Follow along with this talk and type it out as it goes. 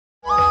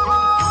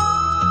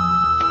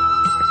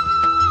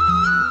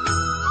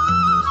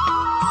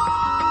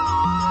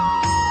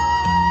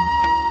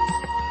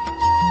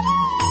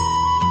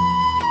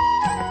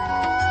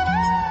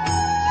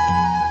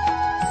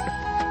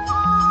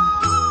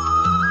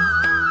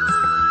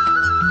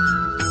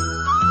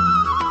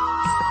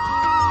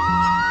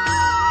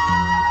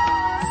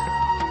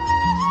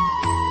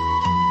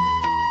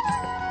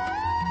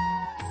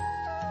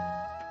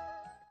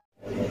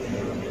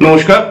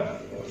নমস্কার,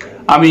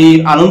 আমি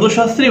আনন্দ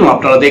শাস্ত্রী এবং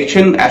আপনারা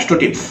দেখছেন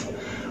অ্যাস্ট্রোটিপস।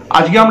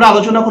 আজকে আমরা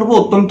আলোচনা করব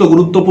অত্যন্ত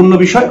গুরুত্বপূর্ণ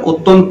বিষয়,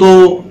 অত্যন্ত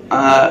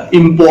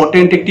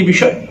ইম্পর্টেন্ট একটি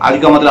বিষয়।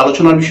 আজকে আমাদের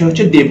আলোচনার বিষয়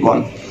হচ্ছে দেবগণ,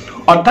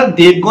 অর্থাৎ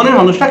দেবগণের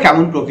মানুষটা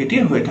কেমন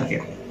প্রকৃতির হয়ে থাকে।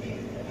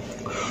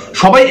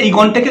 সবাই এই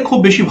গণটাকে খুব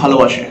বেশি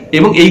ভালোবাসে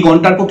এবং এই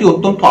গণটার প্রতি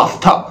অত্যন্ত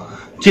আস্থা,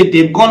 যে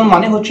দেবগণ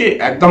মানে হচ্ছে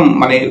একদম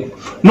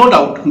নো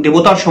ডাউট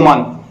দেবতার সমান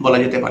বলা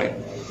যেতে পারে।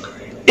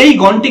 এই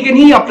গণটিকে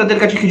নিয়ে আপনাদের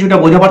কাছে কিছুটা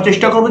বোঝাবার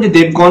চেষ্টা করবো যে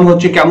দেবগণ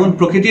হচ্ছে কেমন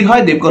প্রকৃতির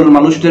হয়, দেবগণের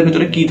মানুষদের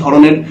ভেতরে কি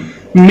ধরনের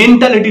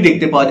মেন্টালিটি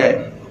দেখতে পাওয়া যায়।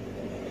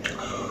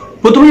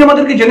 প্রথমেই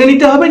আমাদেরকে জেনে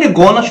নিতে হবে যে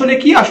গণ আসলে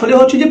কি। আসলে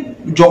হচ্ছে যে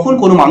যখন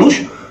কোনো মানুষ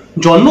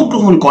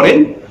জন্মগ্রহণ করেন,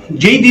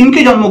 যেই দিনকে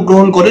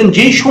জন্মগ্রহণ করেন,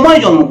 যেই সময়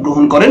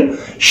জন্মগ্রহণ করেন,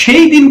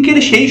 সেই দিনকে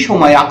সেই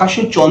সময়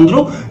আকাশের চন্দ্র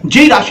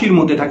যেই রাশির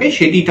মধ্যে থাকে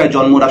সেটি তার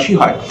জন্ম রাশি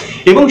হয়,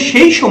 এবং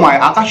সেই সময়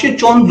আকাশের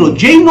চন্দ্র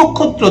যেই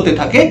নক্ষত্রতে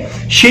থাকে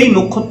সেই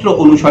নক্ষত্র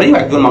অনুসারেই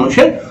একজন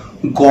মানুষের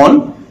গণ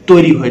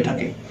তৈরি হয়ে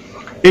থাকে।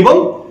 এবং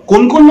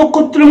কোন কোন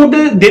নক্ষত্রের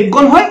মধ্যে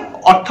দেবগণ হয়,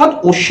 অর্থাৎ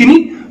অশ্বিনী,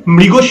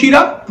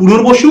 মৃগশিরা,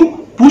 পুনর্বসু,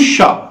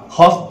 পুষ্যা,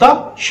 হস্তা,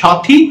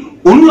 সাথী,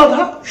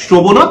 অনুরাধা,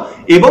 শ্রবণা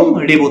এবং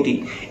রেবতী।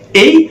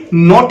 এই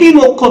 9টি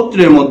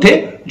নক্ষত্রের মধ্যে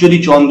যদি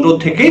চন্দ্র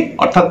থেকে,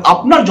 অর্থাৎ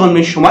আপনার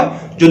জন্মের সময়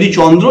যদি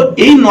চন্দ্র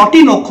এই 9টি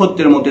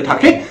নক্ষত্রের মধ্যে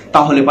থাকে,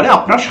 তাহলে পরে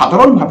আপনার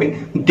সাধারণভাবে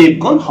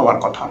দেবগণ হওয়ার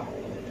কথা।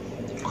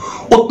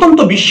 অত্যন্ত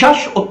বিশ্বাস,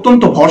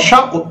 অত্যন্ত ভরসা,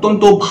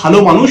 অত্যন্ত ভালো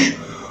মানুষ,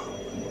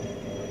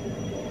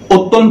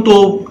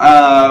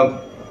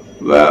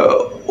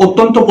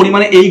 অত্যন্ত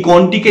পরিমাণে এই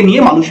গণটিকে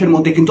নিয়ে মানুষের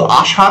মধ্যে কিন্তু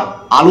আশার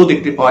আলো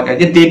দেখতে পাওয়া যায়,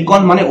 যে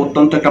দেবগণ মানে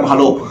অত্যন্ত একটা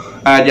ভালো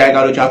জায়গা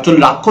রয়েছে। আসলে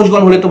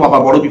রাক্ষসগণ হলে তো বাবা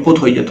বড় বিপদ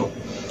হয়ে যেত।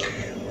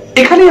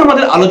 এখানেই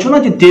আমাদের আলোচনা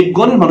যে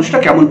দেবগণের মানুষটা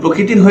কেমন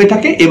প্রকৃতির হয়ে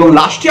থাকে, এবং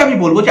লাস্টে আমি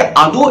বলবো যে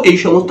আদৌ এই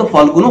সমস্ত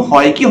ফলগুলো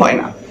হয় কি হয়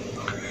না।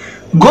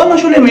 গণ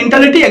আসলে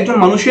মেন্টালিটি একজন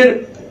মানুষের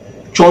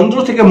চন্দ্র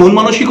থেকে মন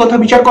মানসিকতা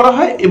বিচার করা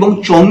হয়, এবং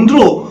চন্দ্র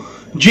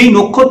যেই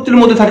নক্ষত্রের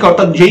মধ্যে থাকে,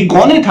 অর্থাৎ যেই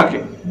গণে থাকে,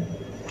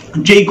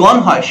 যেই গণ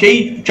হয় সেই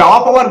চাওয়া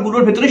পাওয়ার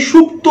গুলোর ভেতরে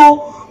সুপ্ত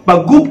বা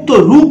গুপ্ত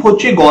রূপ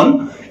হচ্ছে গণ,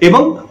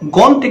 এবং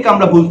গণ থেকে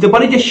আমরা বুঝতে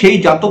পারি যে সেই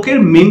জাতকের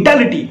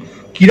মেন্টালিটি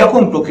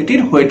কিরকম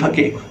প্রকৃতির হয়ে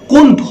থাকে,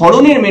 কোন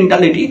ধরনের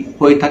মেন্টালিটি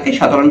হয়ে থাকে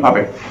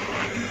সাধারণভাবে।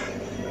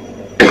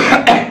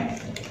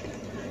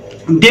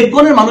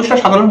 দেবগণের মানুষরা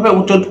সাধারণভাবে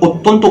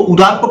অত্যন্ত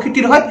উদার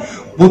প্রকৃতির হয়,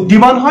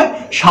 বুদ্ধিমান হয়,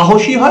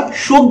 সাহসী হয়,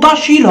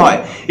 শ্রদ্ধাশীল হয়,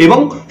 এবং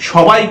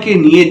সবাইকে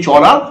নিয়ে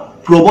চলার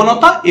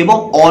প্রবণতা এবং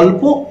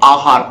অল্প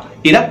আহার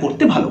এরা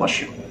করতে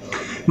ভালোবাসে।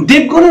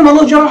 দেবগণের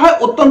মানুষ যারা হয়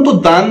অত্যন্ত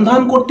দান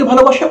ধান করতে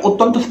ভালোবাসে,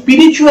 অত্যন্ত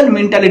স্পিরিচুয়াল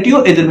মেন্টালিটিও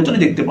এদের ভেতরে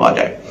দেখতে পাওয়া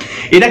যায়।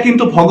 এরা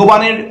কিন্তু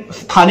ভগবানের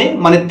স্থানে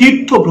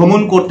তীর্থ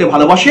ভ্রমণ করতে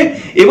ভালোবাসে,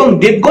 এবং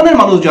দেবগণের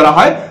মানুষ যারা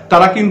হয়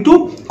তারা কিন্তু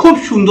খুব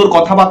সুন্দর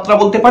কথাবার্তা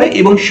বলতে পারে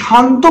এবং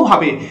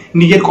শান্তভাবে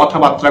নিজের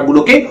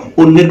কথাবার্তাগুলোকে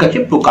অন্যের কাছে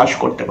প্রকাশ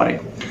করতে পারে।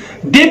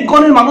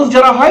 দেবগণের মানুষ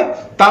যারা হয়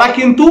তারা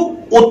কিন্তু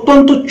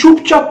অত্যন্ত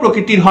চুপচাপ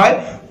প্রকৃতির হয়,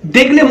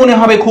 দেখলে মনে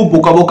হবে খুব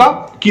বোকা বোকা,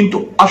 কিন্তু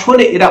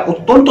আসলে এরা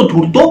অত্যন্ত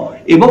ধূর্ত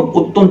এবং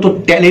অত্যন্ত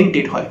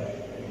ট্যালেন্টেড হয়।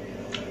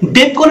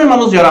 দেবগণের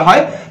মানুষ যারা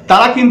হয়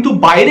তারা কিন্তু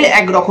বাইরে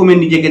এক রকমের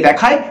নিজেকে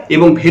দেখায়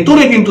এবং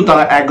ভেতরে কিন্তু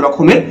তারা এক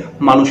রকমের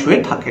মানুষ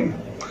হয়ে থাকেন।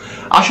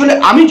 আসলে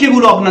আমি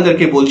যেগুলো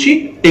আপনাদেরকে বলছি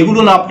এগুলো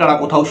না আপনারা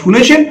কোথাও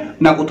শুনেছেন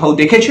না কোথাও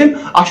দেখেছেন,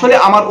 আসলে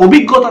আমার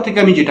অভিজ্ঞতা থেকে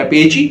আমি যেটা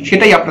পেয়েছি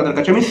সেটাই আপনাদের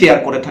কাছে আমি শেয়ার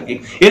করে থাকি।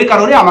 এর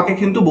কারণে আমাকে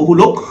কিন্তু বহু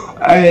লোক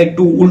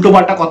একটু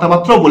উল্টোপাল্টা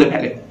কথাবার্তাও বলে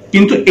ফেলে,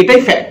 কিন্তু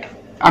এটাই ফ্যাক্ট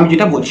আমি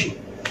যেটা বলছি।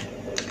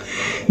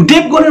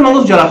 দেবগণের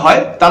মানুষ যারা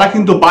হয় তারা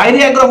কিন্তু বাইরে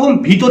একরকম,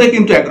 ভিতরে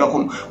কিন্তু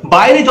একরকম।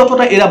 বাইরে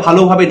যতটা এরা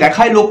ভালোভাবে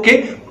দেখায় লোককে,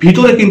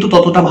 ভিতরে কিন্তু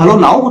ততটা ভালো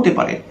নাও হতে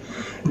পারে।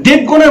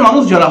 দেবগণের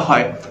মানুষ যারা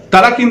হয়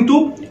তারা কিন্তু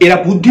এরা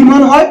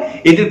বুদ্ধিমান হয়,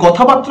 এদের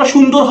কথাবার্তা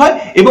সুন্দর হয়,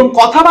 এবং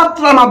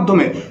কথাবার্তার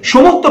মাধ্যমে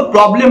সমস্ত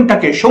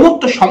প্রবলেমটাকে,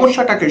 সমস্ত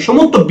সমস্যাটাকে,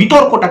 সমস্ত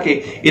বিতর্কটাকে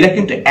এরা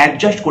কিন্তু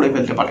অ্যাডজাস্ট করে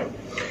ফেলতে পারে।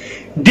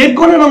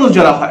 দেবগণের মানুষ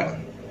যারা হয়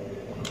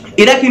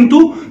এরা কিন্তু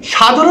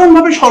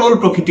সাধারণভাবে সরল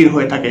প্রকৃতির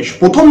হয়ে থাকে।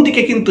 প্রথম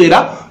দিকে কিন্তু এরা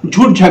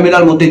ঝুট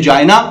ঝামেলার মধ্যে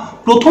যায় না।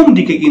 প্রথম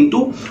দিকে কিন্তু,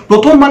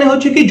 প্রথম মানে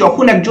হচ্ছে কি,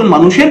 যখন একজন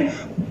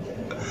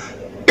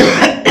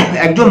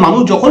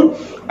মানুষ যখন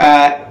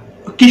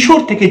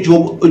কিশোর থেকে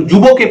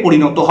যুবকে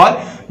পরিণত হয়,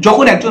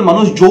 যখন একজন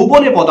মানুষ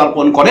যৌবনে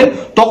পদার্পণ করেন,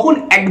 তখন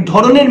এক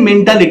ধরনের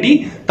মেন্টালিটি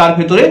তার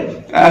ভেতরে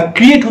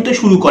ক্রিয়েট হতে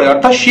শুরু করে,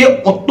 অর্থাৎ সে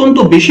অত্যন্ত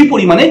বেশি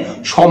পরিমাণে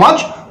সমাজ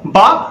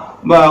বা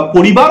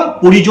পরিবার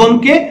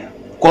পরিজনকে,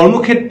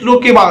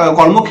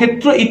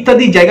 কর্মক্ষেত্র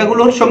ইত্যাদি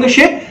জায়গাগুলোর সঙ্গে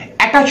সে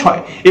অ্যাটাচ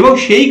হয়, এবং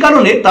সেই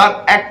কারণে তার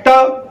একটা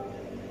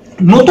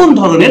নতুন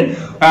ধরনের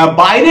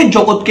বাইরের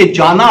জগৎকে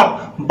জানার,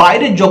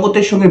 বাইরের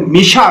জগতের সঙ্গে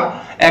মেশার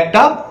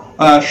একটা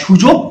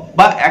সুযোগ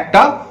বা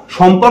একটা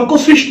সম্পর্ক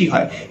সৃষ্টি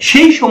হয়।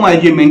 সেই সময়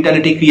যে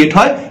মেন্টালিটি ক্রিয়েট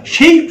হয়,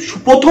 সেই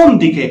প্রথম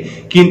দিকে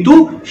কিন্তু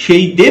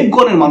সেই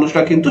দেবগণের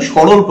মানুষরা কিন্তু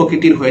সরল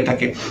প্রকৃতির হয়ে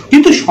থাকে,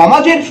 কিন্তু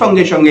সমাজের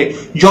সঙ্গে সঙ্গে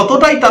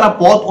যতটাই তারা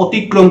পথ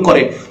অতিক্রম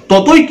করে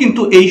ততই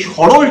কিন্তু এই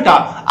সরলটা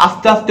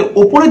আস্তে আস্তে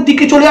ওপরের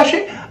দিকে চলে আসে,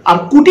 আর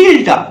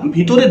কুটিলটা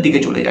ভিতরের দিকে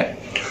চলে যায়।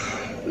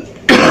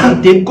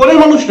 দেবগণের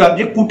মানুষরা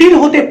যে কুটিল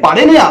হতে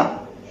পারে না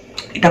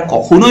এটা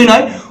কখনোই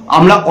নয়।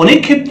 আমরা অনেক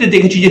ক্ষেত্রে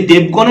দেখেছি যে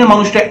দেবগণের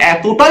মানুষটা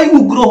এতটাই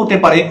উগ্র হতে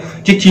পারে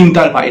যে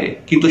চিন্তার বাইরে।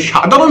 কিন্তু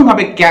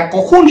সাধারণভাবে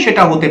কখন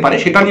সেটা হতে পারে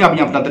সেটা নিয়ে আমি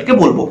আপনাদেরকে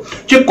বলবো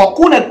যে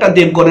কখন একটা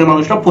দেবগণের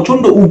মানুষটা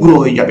প্রচন্ড উগ্র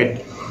হয়ে যাবে।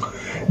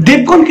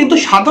 দেবগণ কিন্তু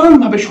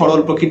সাধারণভাবে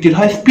সরল প্রকৃতির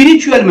হয়,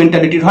 স্পিরিচুয়াল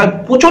মেন্টালিটির হয়,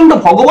 প্রচন্ড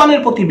ভগবানের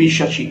প্রতি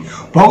বিশ্বাসী,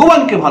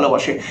 ভগবানকে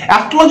ভালোবাসে,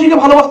 অ্যাস্ট্রোলজিকে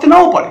ভালোবাসতে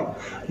নাও পারে,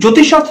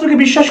 জ্যোতিষশাস্ত্রকে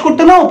বিশ্বাস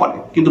করতে নাও পারে,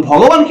 কিন্তু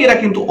ভগবানকে এরা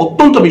কিন্তু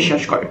অত্যন্ত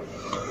বিশ্বাস করে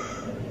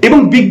এবং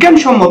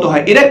বিজ্ঞানসম্মত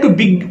হয়। এরা একটু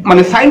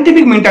মানে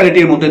সায়েন্টিফিক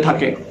মেন্টালিটির মধ্যে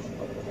থাকে।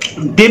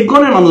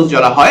 দেবগণের মানুষ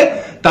যারা হয়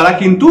তারা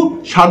কিন্তু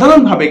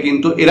সাধারণভাবে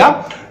কিন্তু এরা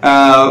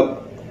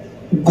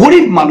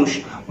গরিব মানুষ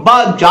বা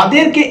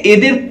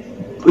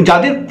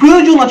যাদের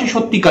প্রয়োজন আছে,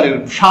 সত্যিকারের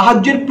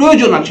সাহায্যের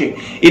প্রয়োজন আছে,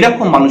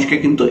 এরকম মানুষকে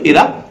কিন্তু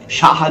এরা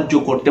সাহায্য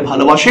করতে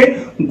ভালোবাসে,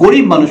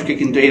 গরিব মানুষকে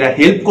কিন্তু এরা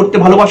হেল্প করতে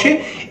ভালোবাসে।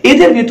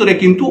 এদের ভেতরে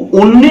কিন্তু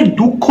অন্যের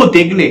দুঃখ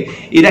দেখলে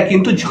এরা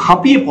কিন্তু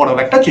ঝাঁপিয়ে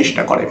পড়ার একটা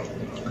চেষ্টা করে।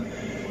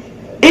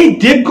 এই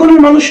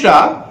দেবগণের মানুষরা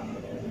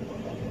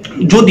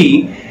যদি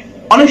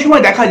অনেক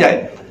সময় দেখা যায়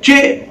যে,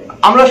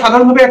 আমরা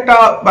সাধারণভাবে একটা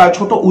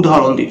ছোট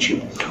উদাহরণ দিচ্ছি,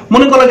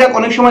 মনে করা যাক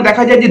অনেক সময়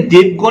দেখা যায় যে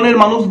দেবগণের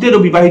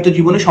মানুষদেরও বিবাহিত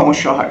জীবনে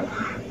সমস্যা হয়।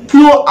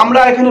 তো আমরা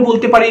এখানে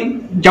বলতে পারি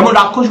যেমন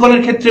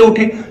রাক্ষসগণের ক্ষেত্রে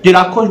ওঠে যে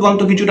রাক্ষসগণ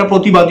তো কিছুটা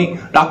প্রতিবাদী,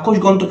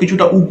 রাক্ষসগণ তো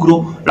কিছুটা উগ্র,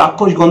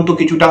 রাক্ষসগণ তো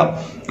কিছুটা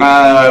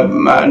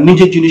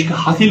নিজের জিনিসকে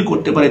হাসিল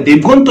করতে পারে।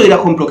 দেবগণ তো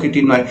এরকম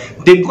প্রকৃতির নয়।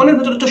 দেবগণের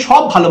ভেতরে তো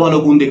সব ভালো ভালো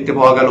গুণ দেখতে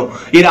পাওয়া গেল।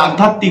 এরা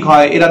আধ্যাত্মিক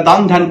হয়, এরা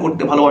দান ধ্যান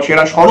করতে ভালোবাসে,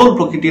 এরা সরল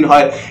প্রকৃতির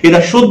হয়, এরা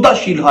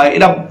শ্রদ্ধাশীল হয়,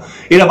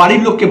 এরা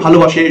বাড়ির লোককে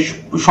ভালোবাসে,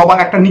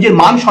 সবার একটা নিজের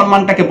মান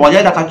সম্মানটাকে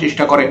বজায় রাখার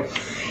চেষ্টা করে।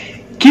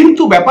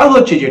 কিন্তু ব্যাপার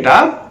হচ্ছে যেটা,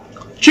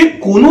 যে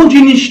কোনো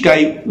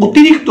জিনিসটাই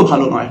অতিরিক্ত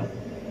ভালো নয়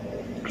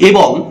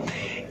এবং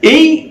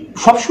এই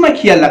সবসময়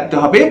খেয়াল রাখতে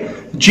হবে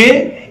যে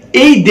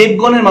এই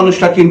দেবগণের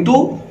মানুষটা কিন্তু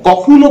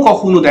কখনো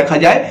কখনো দেখা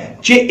যায়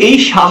যে এই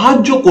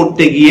সাহায্য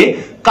করতে গিয়ে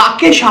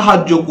কাকে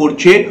সাহায্য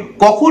করছে,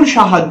 কখন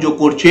সাহায্য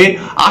করছে,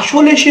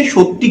 আসলে সে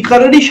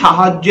সত্যিকারেরই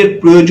সাহায্যের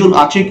প্রয়োজন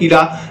আছে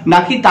কিনা,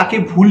 নাকি তাকে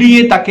ভুলিয়ে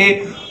তাকে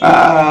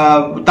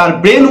তার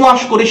ব্রেন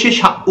ওয়াশ করে সে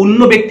অন্য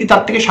ব্যক্তি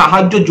তার থেকে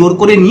সাহায্য জোর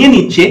করে নিয়ে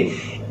নিচ্ছে,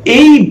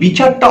 এই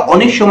বিচারটা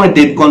অনেক সময়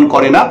দেবগণ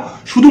করে না।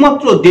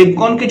 শুধুমাত্র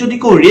দেবগণকে যদি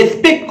কেউ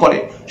রেসপেক্ট করে,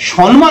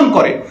 সম্মান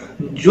করে,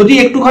 যদি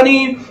একটুখানি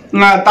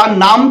তার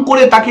নাম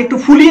করে তাকে একটু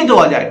ফুলিয়ে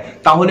দেওয়া যায়,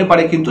 তাহলে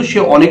পারে কিন্তু সে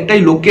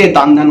অনেকটাই লোককে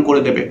দান ধ্যান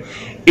করে দেবে।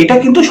 এটা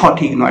কিন্তু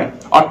সঠিক নয়।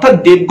 অর্থাৎ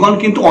দেবগণ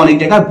কিন্তু অনেক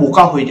জায়গায়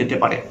বোকা হয়ে যেতে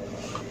পারে।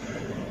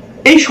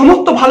 এই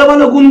সমস্ত ভালো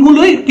ভালো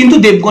গুণগুলোই কিন্তু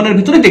দেবগণের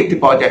ভিতরে দেখতে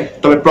পাওয়া যায়।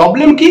 তবে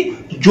প্রবলেম কি,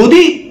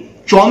 যদি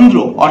চন্দ্র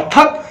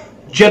অর্থাৎ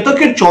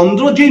জাতকের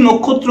চন্দ্র যেই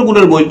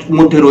নক্ষত্রগুলোর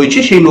মধ্যে রয়েছে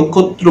সেই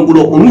নক্ষত্রগুলো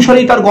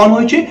অনুসারেই তার গণ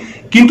হয়েছে,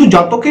 কিন্তু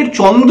জাতকের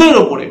চন্দ্রের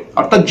ওপরে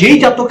অর্থাৎ যেই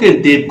জাতকের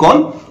দেবগণ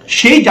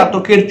সেই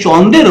জাতকের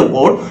চন্দ্রের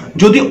ওপর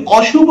যদি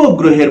অশুভ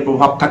গ্রহের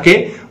প্রভাব থাকে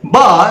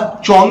বা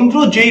চন্দ্র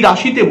যেই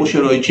রাশিতে বসে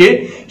রয়েছে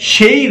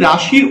সেই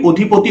রাশির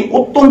অধিপতি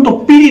অত্যন্ত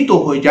পীড়িত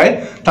হয়ে যায়,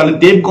 তাহলে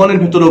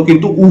দেবগণের ভেতরেও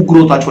কিন্তু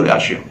উগ্রতা চলে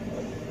আসে।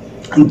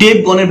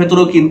 দেবগণের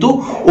ভেতরেও কিন্তু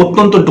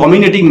অত্যন্ত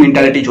ডমিনেটিং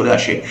মেন্টালিটি চলে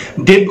আসে।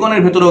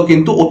 দেবগণের ভেতরেও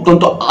কিন্তু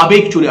অত্যন্ত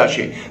আবেগ চলে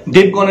আসে।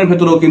 দেবগণের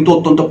ভেতরেও কিন্তু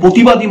অত্যন্ত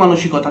প্রতিবাদী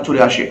মানসিকতা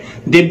চলে আসে।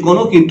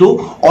 দেবগণও কিন্তু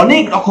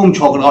অনেক রকম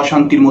ঝগড়া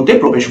অশান্তির মধ্যে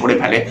প্রবেশ করে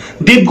ফেলে।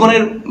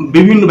 দেবগণের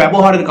বিভিন্ন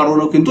ব্যবহারের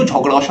কারণেও কিন্তু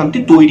ঝগড়া অশান্তি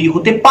তৈরি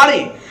হতে পারে।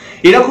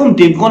 এরকম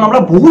দেবগণ আমরা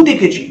বহু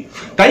দেখেছি।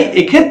 তাই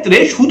এক্ষেত্রে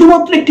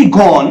শুধুমাত্র একটি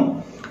গণ,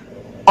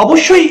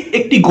 অবশ্যই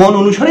একটি গণ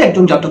অনুসারে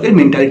একজন জাতকের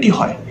মেন্টালিটি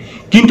হয়,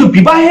 কিন্তু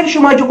বিবাহের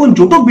সময় যখন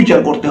জোটক বিচার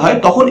করতে হয়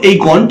তখন এই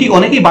গণটি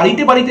অনেকেই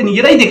বাড়িতে বাড়িতে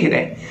নিজেরাই দেখে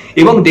নেয়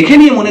এবং দেখে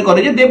নিয়ে মনে করে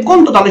যে দেবগণ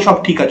তো তাহলে সব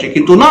ঠিক আছে।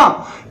 কিন্তু না,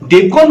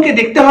 দেবগণকে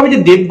দেখতে হবে যে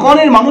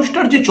দেবগণের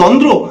মানুষটার যে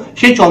চন্দ্র,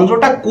 সেই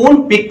চন্দ্রটা কোন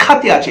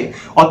প্রেক্ষাতে আছে,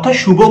 অর্থাৎ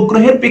শুভ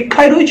গ্রহের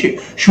প্রেক্ষায় রয়েছে,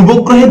 শুভ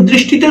গ্রহের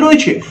দৃষ্টিতে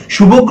রয়েছে,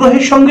 শুভ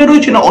গ্রহের সঙ্গে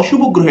রয়েছে না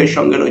অশুভ গ্রহের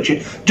সঙ্গে রয়েছে।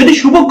 যদি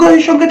শুভ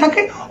গ্রহের সঙ্গে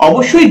থাকে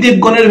অবশ্যই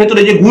দেবগণের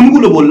ভেতরে যে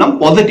গুণগুলো বললাম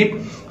পজিটিভ,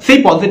 সেই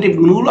পজিটিভ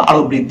গুণগুলো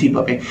আরো বৃদ্ধি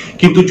পাবে।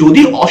 কিন্তু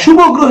যদি অশুভ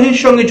গ্রহের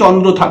সঙ্গে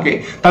চন্দ্র থাকে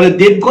তাহলে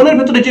দেবগণের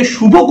ভেতরে যে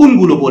শুভ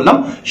গুণগুলো বললাম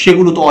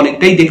সেগুলো তো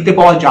অনেকটাই দেখতে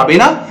পাওয়া যাবে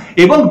না।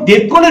 এবং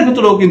দেবগণের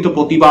ভেতরেও কিন্তু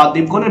প্রতিবাদ,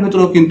 দেবগণের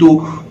ভেতরেও কিন্তু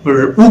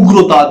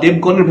উগ্রতা,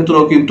 দেবগণের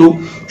ভেতরেও কিন্তু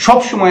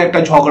সবসময় একটা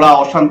ঝগড়া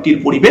অশান্তির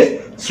পরিবেশ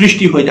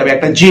সৃষ্টি হয়ে যাবে,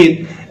 একটা জেদ,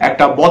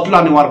 একটা বদলা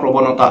নেওয়ার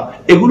প্রবণতা,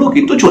 এগুলো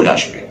কিন্তু চলে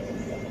আসবে।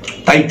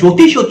 তাই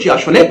জ্যোতিষ হচ্ছে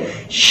আসলে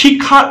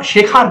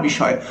শেখার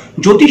বিষয়,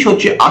 জ্যোতিষ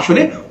হচ্ছে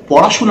আসলে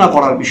পড়াশোনা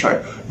করার বিষয়,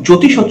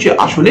 জ্যোতিষ হচ্ছে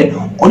আসলে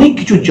অনেক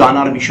কিছু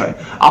জানার বিষয়।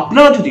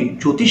 আপনারা যদি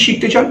জ্যোতিষ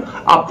শিখতে চান,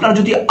 আপনারা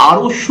যদি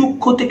আরো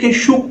সূক্ষ্ম থেকে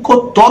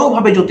সূক্ষ্মতর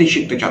ভাবে জ্যোতিষ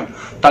শিখতে চান,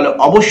 তাহলে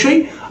অবশ্যই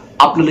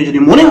আপনাদের যদি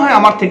মনে হয়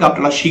আমার থেকে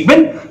আপনারা শিখবেন,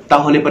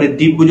 তাহলে পরে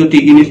দিব্যজ্যোতি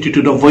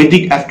ইনস্টিটিউট অফ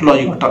বৈদিক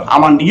অ্যাস্ট্রোলজি, অর্থাৎ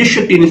আমার নিজস্ব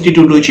একটি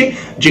ইনস্টিটিউট রয়েছে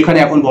যেখানে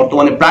এখন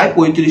বর্তমানে প্রায়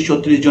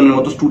 35-36 জনের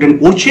মতো স্টুডেন্ট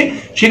পড়ছে।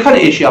 সেখানে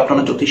এসে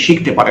আপনারা জ্যোতিষ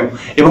শিখতে পারেন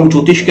এবং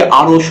জ্যোতিষকে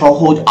আরো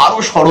সহজ, আরো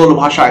সরল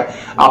ভাষায়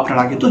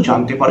আপনারা কিন্তু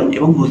জানতে পারেন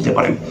এবং বুঝতে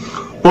পারেন।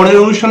 পরের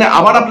অনুষ্ঠানে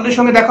আবার আপনাদের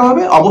সঙ্গে দেখা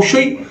হবে।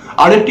 অবশ্যই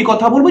আর একটি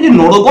কথা বলবো যে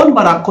নরগণ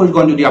বা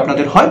রাক্ষসগণ যদি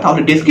আপনাদের হয়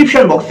তাহলে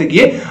ডেসক্রিপশন বক্সে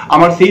গিয়ে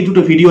আমার সেই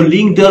দুটো ভিডিও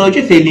লিংক দেওয়া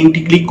রয়েছে, সেই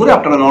লিঙ্কটি ক্লিক করে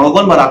আপনারা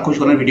নরগণ বা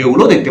রাক্ষসগণের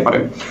ভিডিওগুলো দেখতে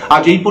পারেন।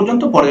 আজ এই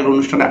পর্যন্ত, পরের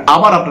অনুষ্ঠানে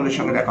আবার আপনাদের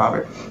সঙ্গে দেখা হবে।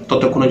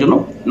 ততক্ষণের জন্য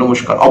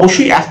নমস্কার।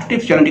 অবশ্যই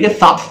অ্যাস্ট্রোটিপস চ্যানেলটিকে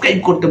সাবস্ক্রাইব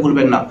করতে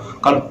ভুলবেন না,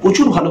 কারণ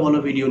প্রচুর ভালো ভালো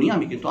ভিডিও নিয়ে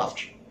আমি কিন্তু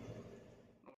আসছি।